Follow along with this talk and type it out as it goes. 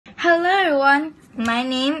everyone, my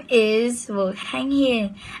name is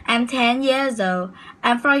Thanh. I'm 10 years old.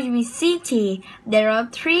 I'm from Ho Chi Minh City. There are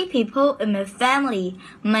 3 people in my family.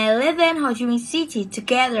 I live in Ho Chi Minh City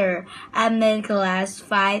together. I'm in class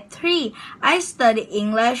 5-3. I study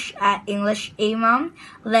English at English Amom.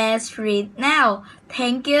 Let's read now.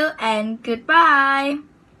 Thank you and goodbye.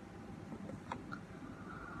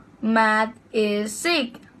 Matt is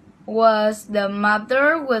sick. Was the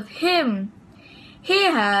mother with him? He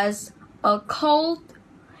has a cold.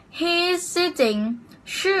 He's sitting.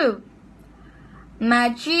 Shoot.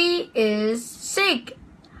 Maggie is sick.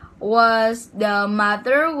 Was the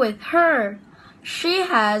mother with her? She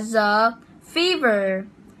has a fever.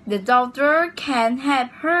 The doctor can't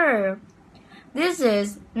help her. This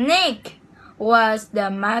is Nick. Was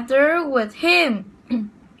the mother with him?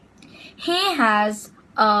 He has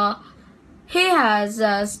a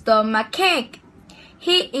stomachache.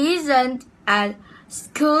 He isn't at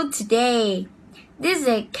school today. This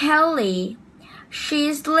is Kelly.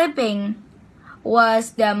 She's sleeping.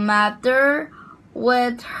 Was the mother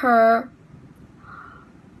with her?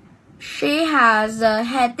 She has a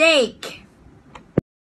headache.